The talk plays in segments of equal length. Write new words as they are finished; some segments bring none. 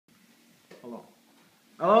Hello.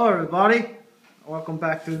 Hello everybody. Welcome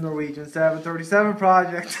back to the Norwegian 737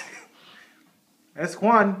 project. That's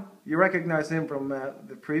Juan. You recognize him from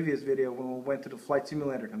the previous video when we went to the flight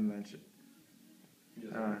simulator convention.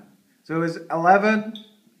 So it was 11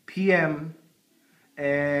 p.m.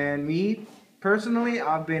 and me personally,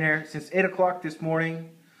 I've been here since 8 o'clock this morning.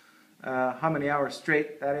 How many hours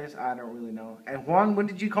straight that is, I don't really know. And Juan, when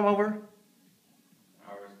did you come over?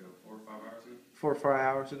 Hours ago, 4 or 5 hours ago. 4 or 5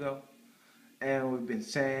 hours ago. And we've been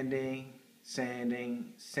sanding.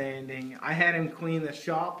 I had him clean the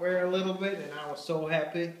shop here a little bit, and I was so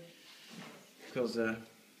happy because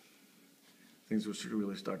things were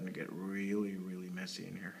really starting to get really messy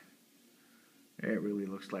in here. It really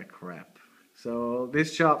looks like crap. So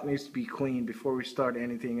this shop needs to be cleaned before we start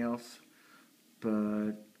anything else.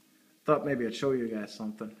 But thought maybe I'd show you guys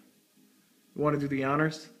something. You want to do the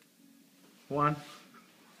honors? Juan?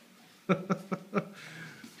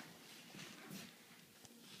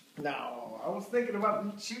 No, I was thinking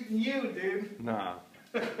about shooting you, dude. Nah.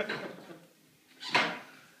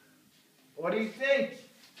 What do you think?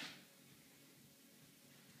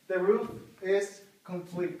 The roof is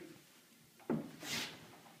complete. We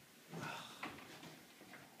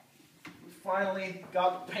finally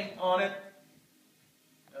got paint on it.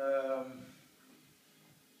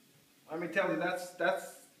 Let me tell you, that's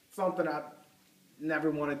something I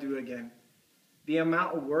never want to do again. The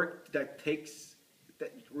amount of work that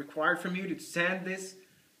required from you to sand this,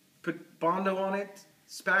 put Bondo on it,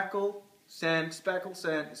 spackle, sand,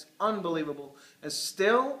 is unbelievable. And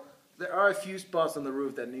still, there are a few spots on the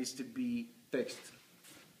roof that needs to be fixed.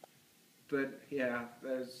 But yeah,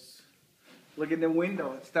 look at the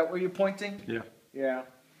window. Is that where you're pointing? Yeah. Yeah.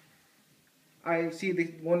 I see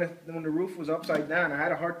when the roof was upside down, I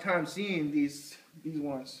had a hard time seeing these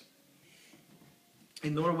ones.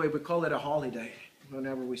 In Norway, we call it a holiday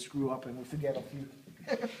whenever we screw up and we forget a few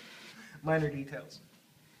minor details.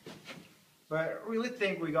 But I really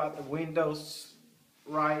think we got the windows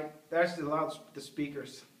right. There's the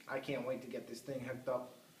speakers. I can't wait to get this thing hooked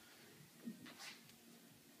up.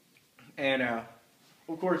 And of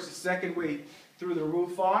course, the second we threw the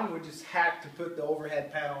roof on, we just had to put the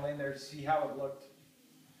overhead panel in there to see how it looked.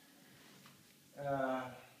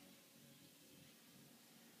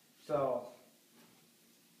 So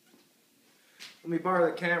let me borrow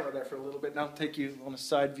the camera there for a little bit, and I'll take you on a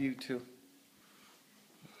side view too.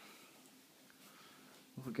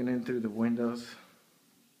 Looking in through the windows.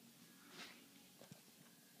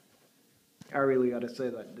 I really got to say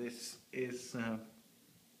that this is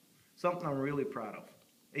something I'm really proud of.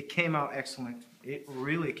 It came out excellent. It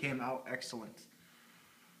really came out excellent.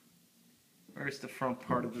 There's the front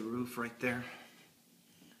part of the roof right there.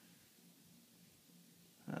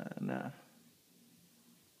 And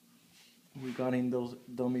we got in those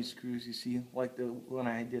dummy screws, you see, like the one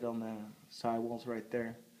I did on the sidewalls right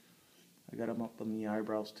there. I got them up on the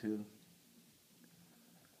eyebrows too.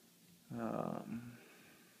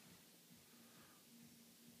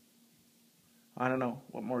 I don't know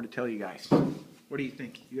what more to tell you guys. What do you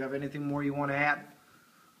think? You have anything more you want to add?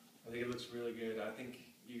 I think it looks really good. I think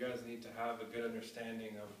you guys need to have a good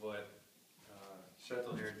understanding of what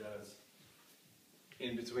Shuttle here does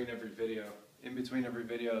in between every video. In between every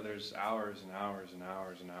video, there's hours and hours and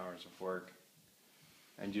hours and hours of work.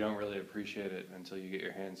 And you don't really appreciate it until you get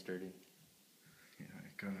your hands dirty. Yeah,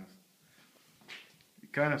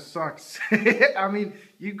 it kind of sucks. I mean,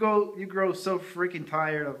 you grow so freaking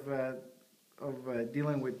tired of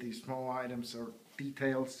dealing with these small items or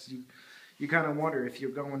details. You kind of wonder if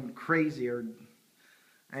you're going crazy,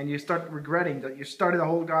 and you start regretting that you started the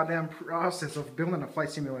whole goddamn process of building a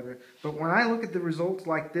flight simulator. But when I look at the results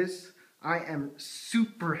like this, I am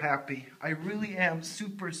super happy. I really am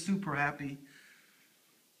super happy,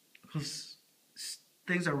 because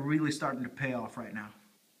things are really starting to pay off right now.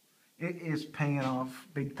 It is paying off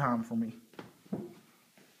big time for me.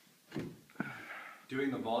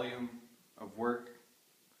 Doing the volume of work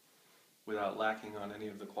without lacking on any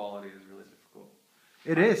of the quality is really difficult.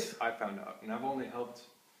 It is. I found out, and I've only helped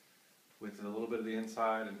with a little bit of the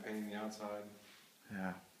inside and painting the outside.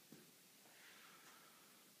 Yeah.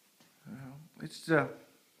 It's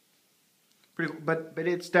pretty, but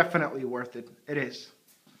it's definitely worth it. It is.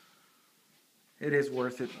 It is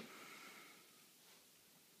worth it.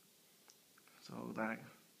 So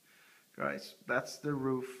guys, that's the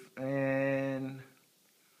roof. And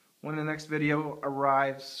when the next video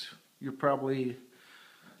arrives, you're probably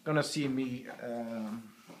gonna see me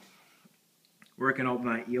working on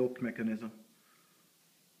my yoke mechanism,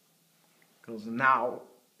 because now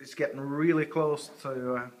it's getting really close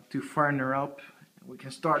to firing her up. We can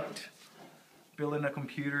start building the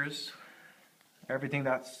computers everything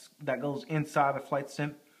that goes inside a flight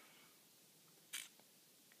sim.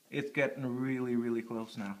 It's getting really, really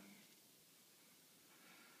close now.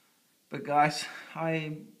 But guys,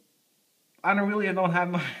 I don't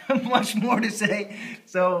have much more to say,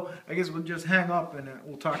 so I guess we'll just hang up and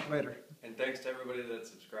we'll talk later. And thanks to everybody that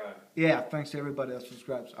subscribed. Yeah, thanks to everybody that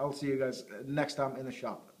subscribes. I'll see you guys next time in the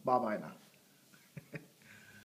shop. Bye bye now.